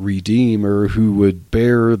the Redeemer who would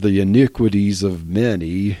bear the iniquities of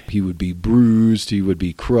many. He would be bruised, he would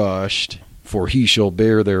be crushed, for he shall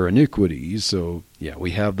bear their iniquities. So, yeah,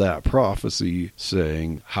 we have that prophecy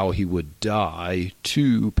saying how he would die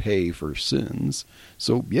to pay for sins.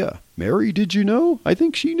 So, yeah, Mary, did you know? I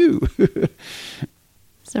think she knew.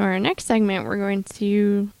 So our next segment, we're going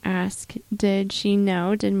to ask, did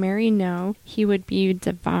Mary know he would be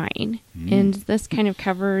divine? And this kind of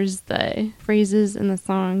covers the phrases in the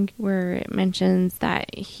song where it mentions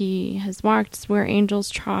that he has walked where angels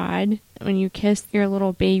trod. When you kiss your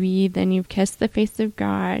little baby, then you've kissed the face of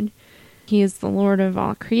God. He is the Lord of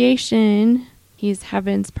all creation. He's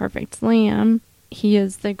heaven's perfect lamb. He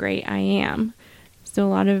is the great I am. So a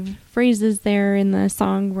lot of phrases there in the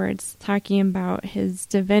song where it's talking about his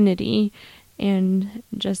divinity, and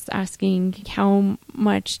just asking how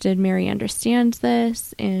much did Mary understand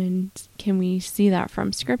this, and can we see that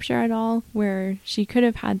from Scripture at all, where she could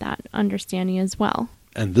have had that understanding as well.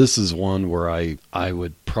 And this is one where I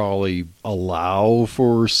would probably allow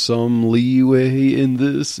for some leeway in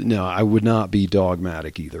this. Now, I would not be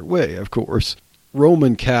dogmatic either way, of course.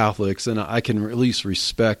 Roman Catholics, and I can at least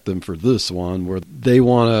respect them for this one, where they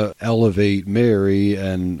want to elevate Mary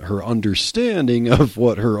and her understanding of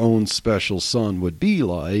what her own special son would be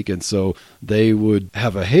like, and so they would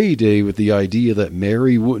have a heyday with the idea that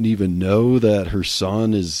Mary wouldn't even know that her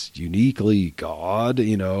son is uniquely God,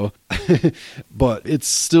 but it's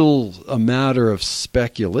still a matter of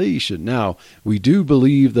speculation. Now, we do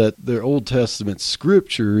believe that the Old Testament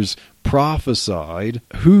scriptures prophesied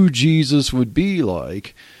who Jesus would be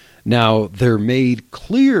like. Now, they're made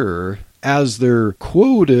clearer as they're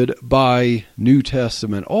quoted by New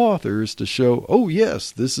Testament authors to show, oh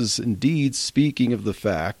yes, this is indeed speaking of the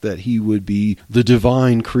fact that he would be the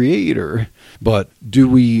divine creator. But do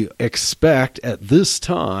we expect at this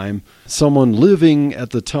time, someone living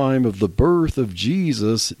at the time of the birth of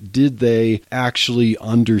Jesus, did they actually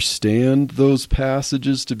understand those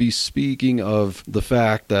passages to be speaking of the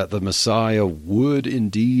fact that the Messiah would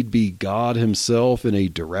indeed be God himself in a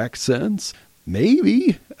direct sense?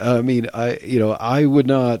 Maybe. I mean, I would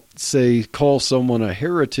not say call someone a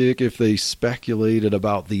heretic if they speculated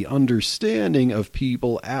about the understanding of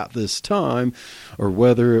people at this time, or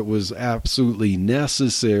whether it was absolutely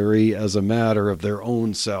necessary as a matter of their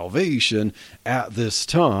own salvation at this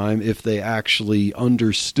time, if they actually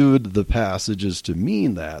understood the passages to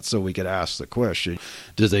mean that. So we could ask the question,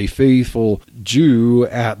 does a faithful Jew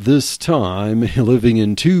at this time, living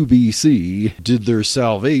in 2 BC, did their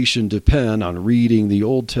salvation depend on reading the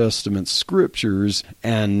Old Testament scriptures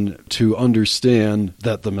and to understand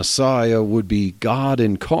that the Messiah would be God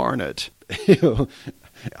incarnate?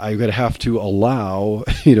 I would have to allow,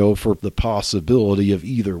 for the possibility of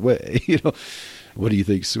either way. What do you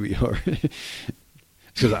think, sweetheart?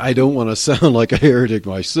 Because I don't want to sound like a heretic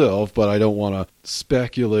myself, but I don't want to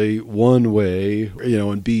speculate one way,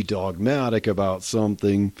 and be dogmatic about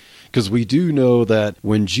something. Because we do know that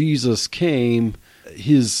when Jesus came,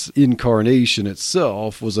 his incarnation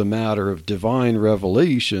itself was a matter of divine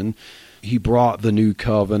revelation. He brought the new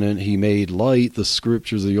covenant. He made light the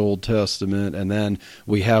scriptures of the Old Testament. And then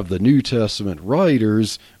we have the New Testament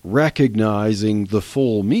writers recognizing the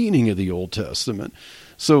full meaning of the Old Testament.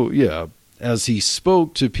 So, yeah, as he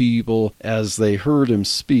spoke to people, as they heard him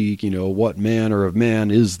speak, what manner of man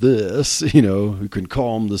is this, who can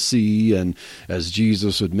calm the sea? And as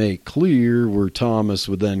Jesus would make clear, where Thomas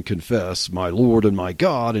would then confess, my Lord and my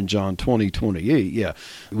God, in John 20:28. Yeah,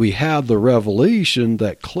 we had the revelation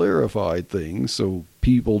that clarified things, so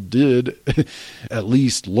people did at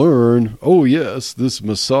least learn, oh yes, this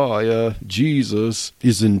Messiah, Jesus,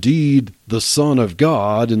 is indeed the Son of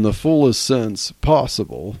God in the fullest sense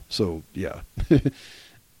possible. So, yeah. Yeah,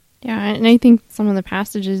 and I think some of the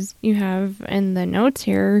passages you have in the notes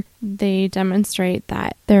here, they demonstrate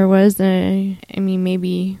that there was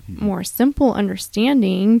maybe more simple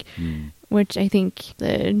understanding, which I think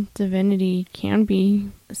the divinity can be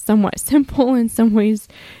somewhat simple in some ways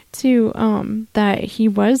too, that he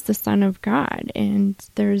was the Son of God. And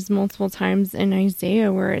there's multiple times in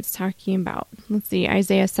Isaiah where it's talking about,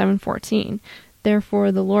 Isaiah 7:14.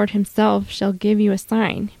 Therefore the Lord himself shall give you a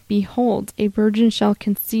sign. Behold, a virgin shall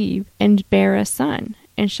conceive and bear a son,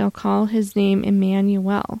 and shall call his name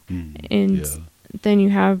Emmanuel. Then you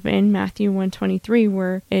have in Matthew 1:23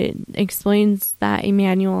 where it explains that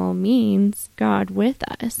Emmanuel means God with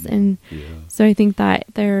us. And so I think that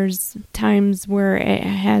there's times where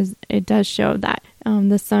it does show that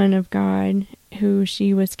the Son of God, who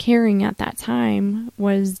she was carrying at that time,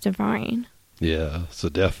 was divine. Yeah, so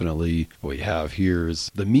definitely what we have here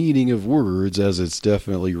is the meaning of words as it's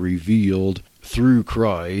definitely revealed through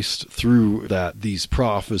Christ, through that these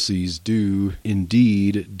prophecies do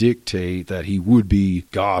indeed dictate that he would be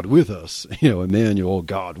God with us, Emmanuel,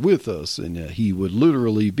 God with us, and he would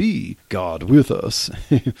literally be God with us.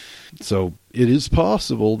 So it is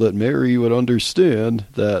possible that Mary would understand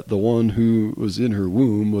that the one who was in her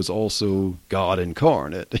womb was also God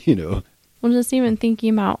incarnate, Well, just even thinking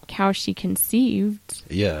about how she conceived.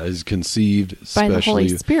 Yeah, is conceived by the Holy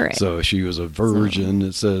Spirit. So she was a virgin.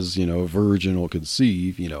 It says, a virgin will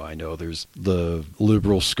conceive. I know there's the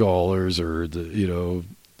liberal scholars or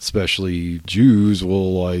especially Jews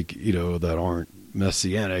will that aren't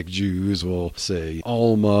Messianic Jews will say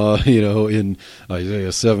Alma, in Isaiah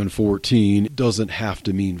 7:14, doesn't have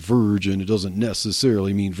to mean virgin. It doesn't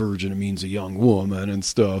necessarily mean virgin. It means a young woman and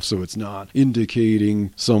stuff. So it's not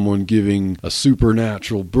indicating someone giving a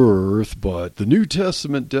supernatural birth, but the New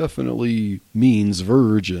Testament definitely means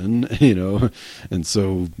virgin, and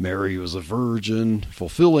so Mary was a virgin,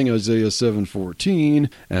 fulfilling Isaiah 7:14,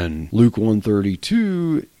 and Luke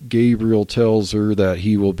 1:32, Gabriel tells her that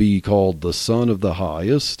he will be called the Son of the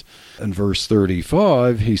Highest. In verse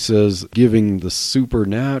 35, he says, giving the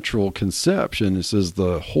supernatural conception, it says,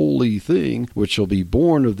 the holy thing which shall be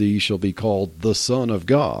born of thee shall be called the Son of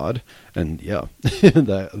God. And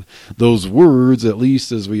those words, at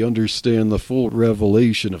least as we understand the full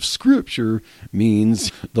revelation of Scripture,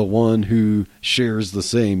 means the one who shares the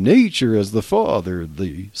same nature as the Father,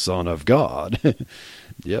 the Son of God.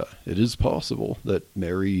 Yeah, it is possible that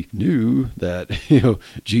Mary knew that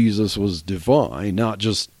Jesus was divine, not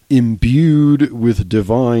just imbued with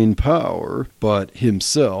divine power, but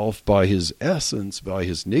himself, by his essence, by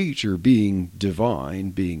his nature, being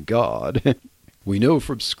divine, being God. We know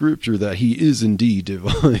from Scripture that he is indeed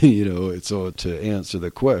divine, So to answer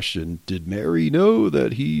the question, did Mary know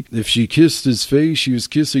that if she kissed his face, she was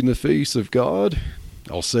kissing the face of God?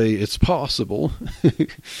 I'll say it's possible.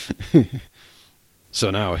 So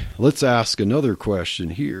now, let's ask another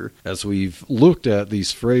question here. As we've looked at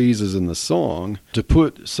these phrases in the song, to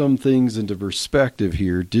put some things into perspective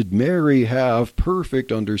here, did Mary have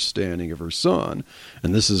perfect understanding of her son?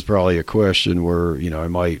 And this is probably a question where, I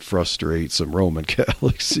might frustrate some Roman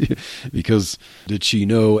Catholics, because did she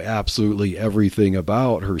know absolutely everything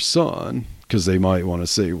about her son? Because they might want to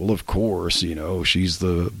say, well, of course, she's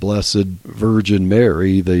the Blessed Virgin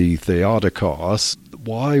Mary, the Theotokos.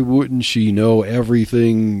 Why wouldn't she know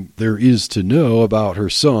everything there is to know about her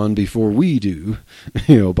son before we do,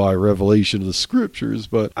 by revelation of the Scriptures?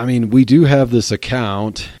 But, we do have this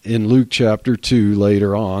account in Luke chapter 2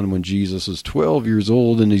 later on when Jesus is 12 years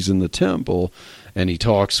old and he's in the temple, and he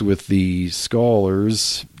talks with the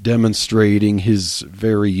scholars, demonstrating his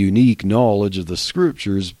very unique knowledge of the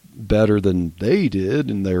Scriptures better than they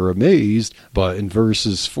did, and they're amazed. But in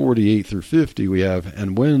verses 48 through 50 we have,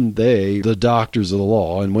 and when the doctors of the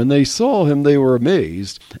law, and when they saw him, they were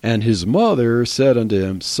amazed. And his mother said unto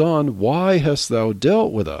him, Son, why hast thou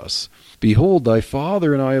dealt with us? Behold, thy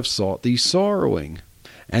father and I have sought thee sorrowing.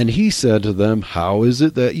 And he said to them, How is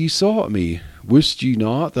it that ye sought me? Wist ye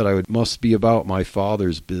not that I must be about my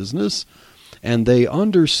father's business? And they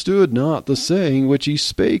understood not the saying which he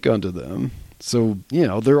spake unto them. So,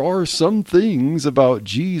 there are some things about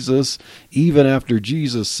Jesus, even after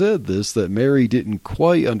Jesus said this, that Mary didn't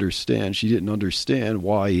quite understand. She didn't understand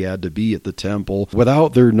why he had to be at the temple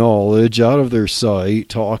without their knowledge, out of their sight,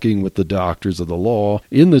 talking with the doctors of the law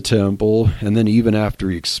in the temple. And then even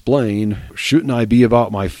after he explained, shouldn't I be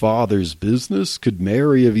about my father's business? Could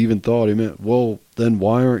Mary have even thought he meant, well, then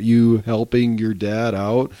why aren't you helping your dad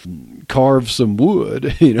out, carve some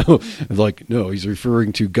wood? Like, no, he's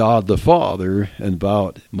referring to God the Father and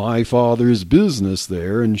about my father's business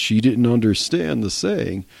there, and she didn't understand the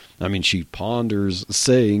saying. She ponders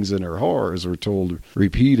sayings in her heart, as we're told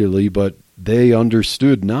repeatedly, but they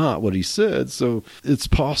understood not what he said. So it's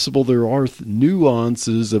possible there are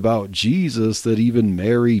nuances about Jesus that even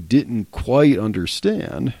Mary didn't quite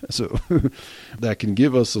understand. So that can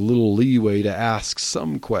give us a little leeway to ask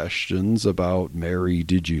some questions about Mary,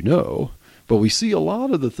 did you know? But we see a lot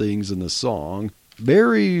of the things in the song.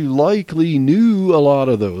 Mary likely knew a lot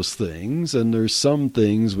of those things, and there's some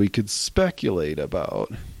things we could speculate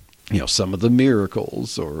about. Some of the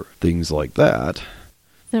miracles or things like that.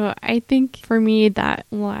 So I think for me that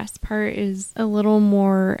last part is a little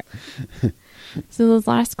more... So this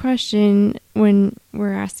last question, when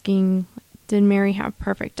we're asking, did Mary have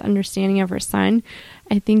perfect understanding of her son?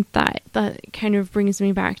 I think that kind of brings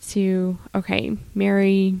me back to, okay,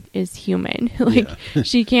 Mary is human.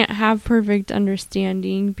 She can't have perfect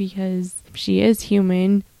understanding because she is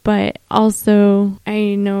human. But also,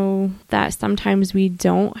 I know that sometimes we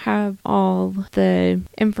don't have all the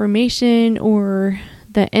information or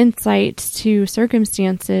the insight to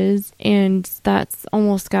circumstances, and that's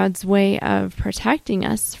almost God's way of protecting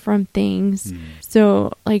us from things.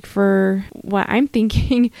 So, for what I'm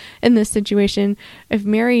thinking in this situation, if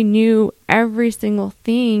Mary knew every single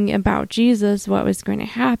thing about Jesus, what was going to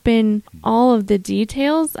happen, all of the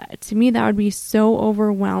details, to me that would be so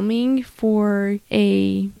overwhelming for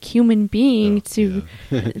a human being to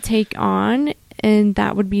take on. And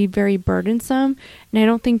that would be very burdensome. And I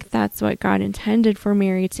don't think that's what God intended for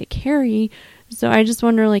Mary to carry. So I just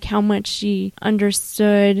wonder how much she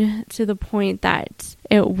understood to the point that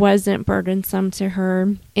it wasn't burdensome to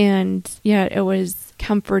her. And yet it was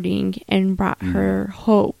comforting and brought her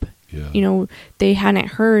hope. Yeah. They hadn't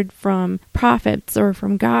heard from prophets or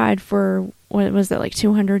from God for, what was it,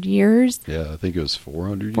 200 years? Yeah, I think it was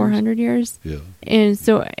 400 years. 400 years? Yeah. And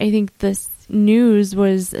so I think this news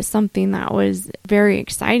was something that was very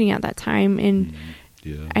exciting at that time, and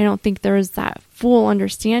I don't think there was that full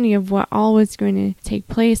understanding of what all was going to take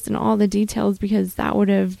place and all the details, because that would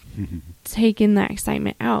have taken that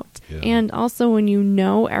excitement out. And also, when you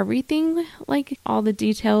know everything, all the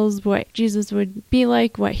details, what Jesus would be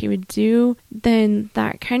like, what he would do, then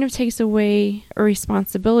that kind of takes away a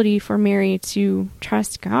responsibility for Mary to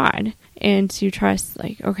trust God. and to trust,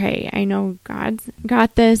 like, okay, I know God's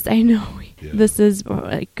got this. I know this is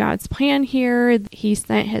like God's plan here. He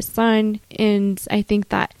sent his son. And I think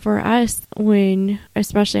that for us,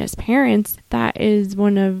 especially as parents, that is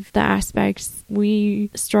one of the aspects we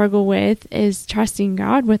struggle with, is trusting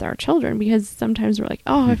God with our children, because sometimes we're like,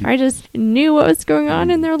 oh, if I just knew what was going on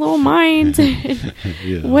in their little minds and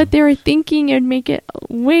what they were thinking, it'd make it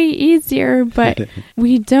way easier. But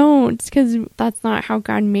we don't, because that's not how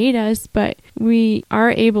God made us. But we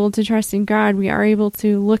are able to trust in God. We are able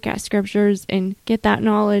to look at scriptures and get that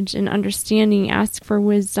knowledge and understanding, ask for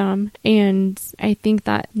wisdom. And I think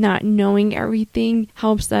that not knowing everything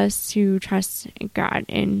helps us to trust God.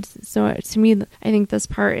 And so to me, I think this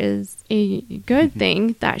part is a good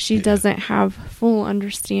thing, that she doesn't have full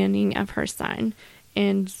understanding of her son.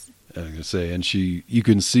 And I was gonna say, and you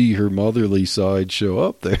can see her motherly side show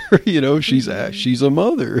up there. She's a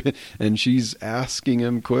mother, and she's asking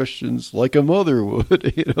him questions like a mother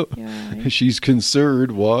would. Yeah. She's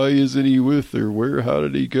concerned. Why isn't he with her? How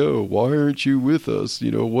did he go? Why aren't you with us?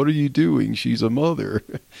 What are you doing? She's a mother.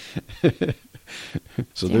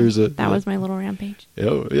 So that was my little rampage.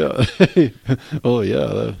 Oh yeah, oh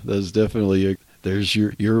yeah. That's definitely there's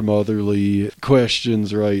your motherly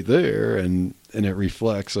questions right there, and it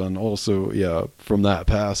reflects on also, from that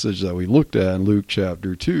passage that we looked at in Luke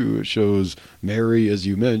chapter 2, it shows Mary, as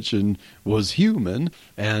you mentioned, was human,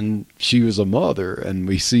 and she was a mother, and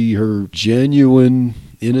we see her genuine,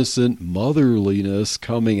 innocent motherliness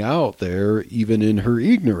coming out there, even in her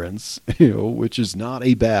ignorance, which is not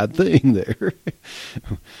a bad thing there,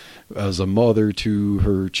 as a mother to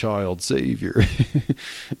her child Savior.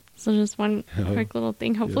 So just one quick little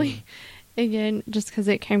thing, hopefully. Again, just because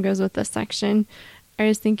it kind of goes with this section, I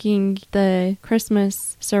was thinking the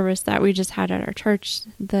Christmas service that we just had at our church,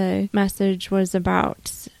 the message was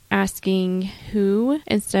about asking who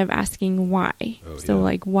instead of asking why.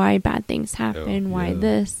 Like, why bad things happen, why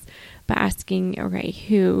this, but asking, okay,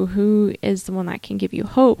 who is the one that can give you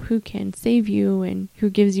hope, who can save you, and who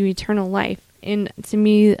gives you eternal life. And to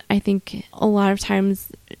me, I think a lot of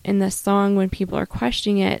times in this song, when people are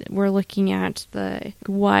questioning it, we're looking at the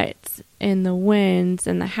what and the whens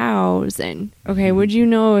and the hows, and okay, would you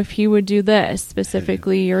know if he would do this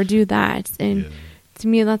specifically or do that? And to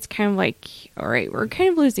me, that's kind of like, all right, we're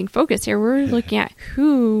kind of losing focus here. We're looking at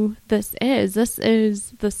who this is. This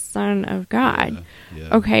is the Son of God.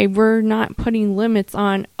 Okay, we're not putting limits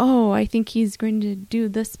on, I think he's going to do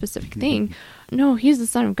this specific thing. No, he's the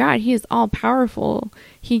Son of God. He is all powerful.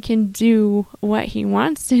 He can do what he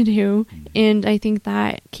wants to do. And I think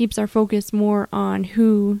that keeps our focus more on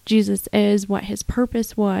who Jesus is, what his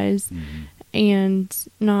purpose was, and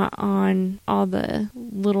not on all the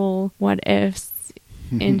little what ifs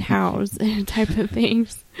and hows type of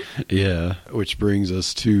things. Yeah, which brings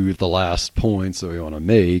us to the last points that we want to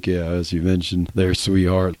make. Yeah, as you mentioned there,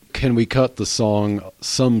 sweetheart, can we cut the song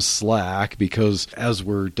some slack? Because as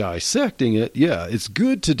we're dissecting it, it's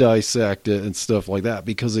good to dissect it and stuff like that,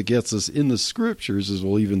 because it gets us in the scriptures, as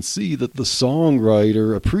we'll even see that the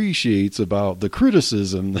songwriter appreciates about the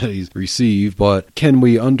criticism that he's received. But can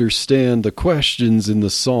we understand the questions in the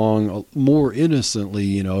song more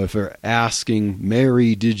innocently? If they're asking,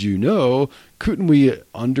 Mary, did you know? Couldn't we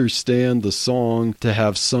understand the song to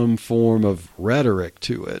have some form of rhetoric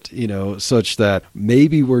to it, such that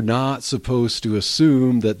maybe we're not supposed to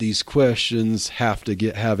assume that these questions have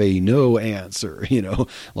a no answer,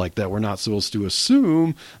 like that we're not supposed to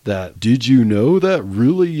assume that, did you know that?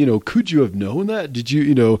 Really, could you have known that? Did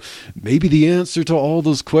you, maybe the answer to all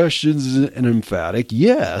those questions is an emphatic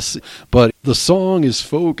yes, but the song is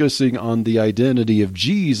focusing on the identity of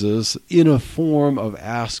Jesus in a form of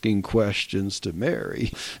asking questions to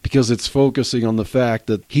Mary, because it's focusing on the fact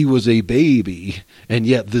that he was a baby, and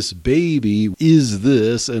yet this baby is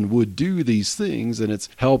this and would do these things, and it's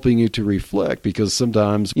helping you to reflect, because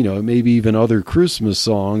sometimes, maybe even other Christmas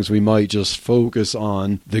songs, we might just focus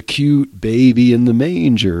on the cute baby in the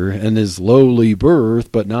manger and his lowly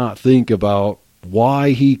birth, but not think about why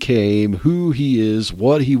he came, who he is,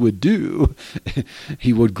 what he would do.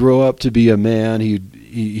 He would grow up to be a man.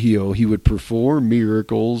 He would perform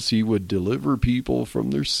miracles. He would deliver people from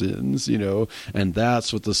their sins, and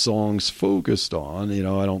that's what the song's focused on.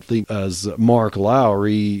 I don't think, as Mark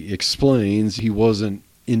Lowry explains, he wasn't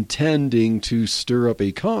intending to stir up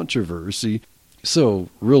a controversy. So,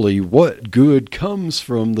 really, what good comes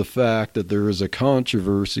from the fact that there is a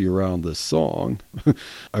controversy around this song?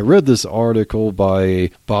 I read this article by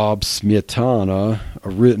Bob Smietana,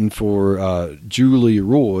 written for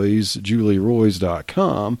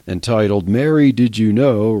JulieRoys.com, entitled, "Mary, Did You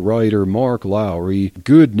Know?" Writer Mark Lowry,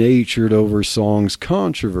 good-natured over song's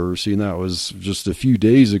controversy, and that was just a few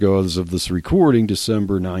days ago as of this recording,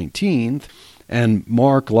 December 19th. And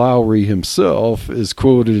Mark Lowry himself is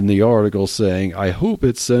quoted in the article saying, "I hope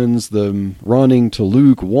it sends them running to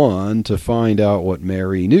Luke 1 to find out what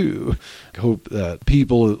Mary knew." I hope that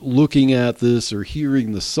people looking at this or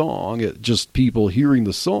hearing the song, just people hearing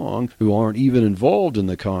the song who aren't even involved in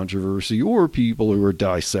the controversy, or people who are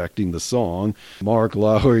dissecting the song. Mark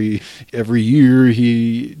Lowry, every year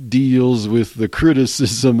he deals with the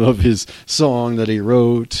criticism of his song that he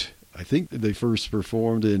wrote. I think they first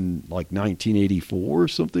performed in like 1984 or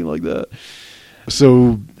something like that.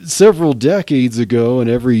 So several decades ago, and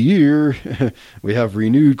every year we have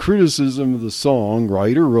renewed criticism of the song,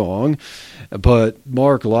 right or wrong. But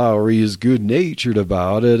Mark Lowry is good-natured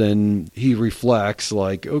about it, and he reflects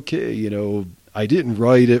like, okay, I didn't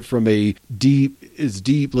write it from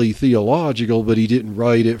deeply theological, but he didn't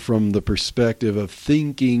write it from the perspective of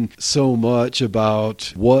thinking so much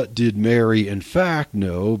about what did Mary in fact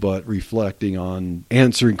know, but reflecting on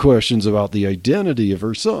answering questions about the identity of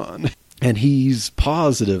her son. And he's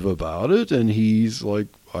positive about it, and he's like,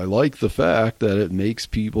 I like the fact that it makes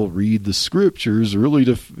people read the scriptures really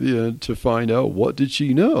to find out what did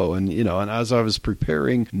she know. And and as I was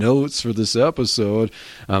preparing notes for this episode,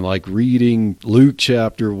 I'm like reading Luke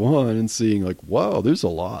chapter 1 and seeing like, wow, there's a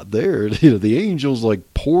lot there. The angel's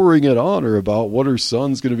like pouring it on her about what her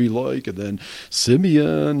son's going to be like, and then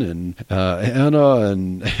Simeon and Anna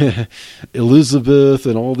and Elizabeth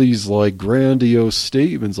and all these like grandiose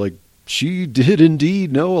statements, like, she did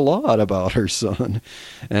indeed know a lot about her son.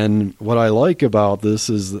 And what I like about this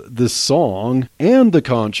is this song, and the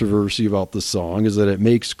controversy about the song, is that it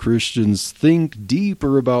makes Christians think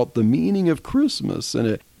deeper about the meaning of Christmas.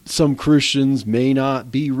 And some Christians may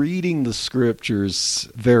not be reading the scriptures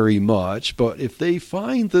very much, but if they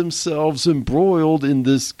find themselves embroiled in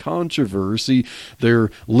this controversy, they're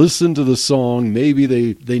listen to the song, maybe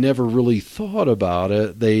they never really thought about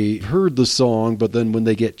it, they heard the song, but then when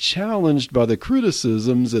they get challenged by the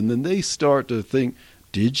criticisms, and then they start to think,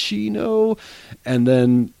 did she know? And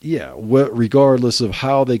then, regardless of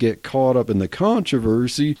how they get caught up in the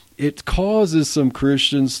controversy, it causes some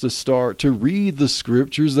Christians to start to read the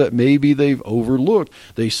scriptures that maybe they've overlooked.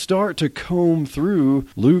 They start to comb through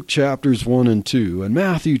Luke chapters 1 and 2 and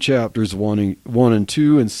Matthew chapters 1 and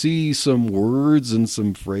 2 and see some words and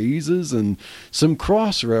some phrases and some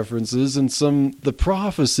cross-references and the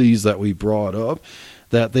prophecies that we brought up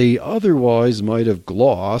that they otherwise might have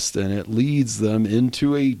glossed, and it leads them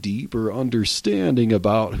into a deeper understanding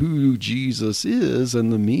about who Jesus is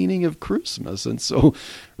and the meaning of Christmas. And so,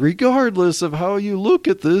 regardless of how you look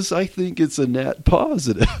at this, I think it's a net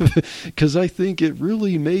positive, because I think it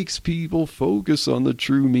really makes people focus on the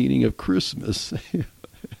true meaning of Christmas.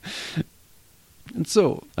 And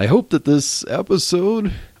so, I hope that this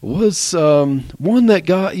episode was one that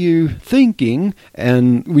got you thinking,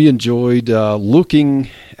 and we enjoyed looking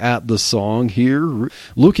at the song here,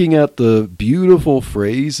 looking at the beautiful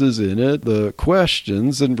phrases in it, the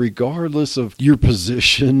questions, and regardless of your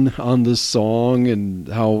position on this song and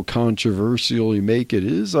how controversial you make it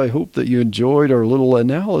is, I hope that you enjoyed our little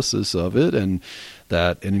analysis of it, and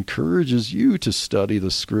that it encourages you to study the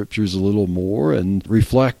scriptures a little more and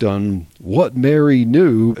reflect on what Mary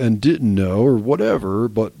knew and didn't know or whatever,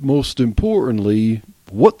 but most importantly,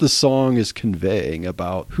 what the song is conveying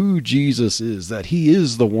about who Jesus is, that he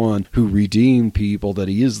is the one who redeemed people, that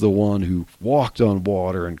he is the one who walked on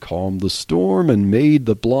water and calmed the storm and made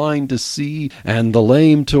the blind to see and the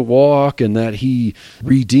lame to walk, and that he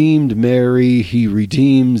redeemed Mary, he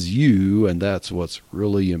redeems you, and that's what's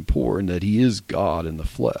really important, that he is God in the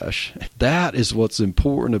flesh. That is what's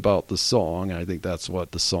important about the song, and I think that's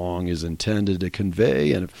what the song is intended to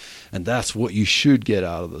convey, and that's what you should get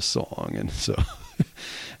out of the song. And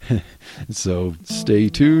so stay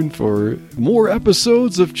tuned for more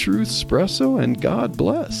episodes of Truth Espresso, and God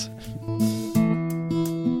bless.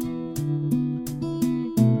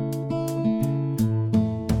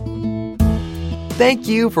 Thank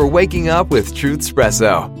you for waking up with Truth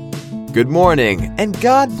Espresso. Good morning, and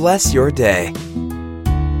God bless your day.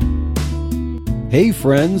 Hey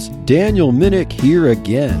friends, Daniel Minnick here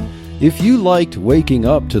again. If you liked waking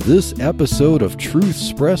up to this episode of Truth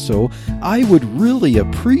Espresso, I would really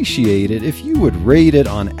appreciate it if you would rate it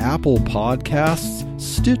on Apple Podcasts,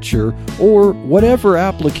 Stitcher, or whatever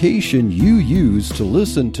application you use to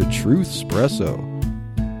listen to Truthspresso.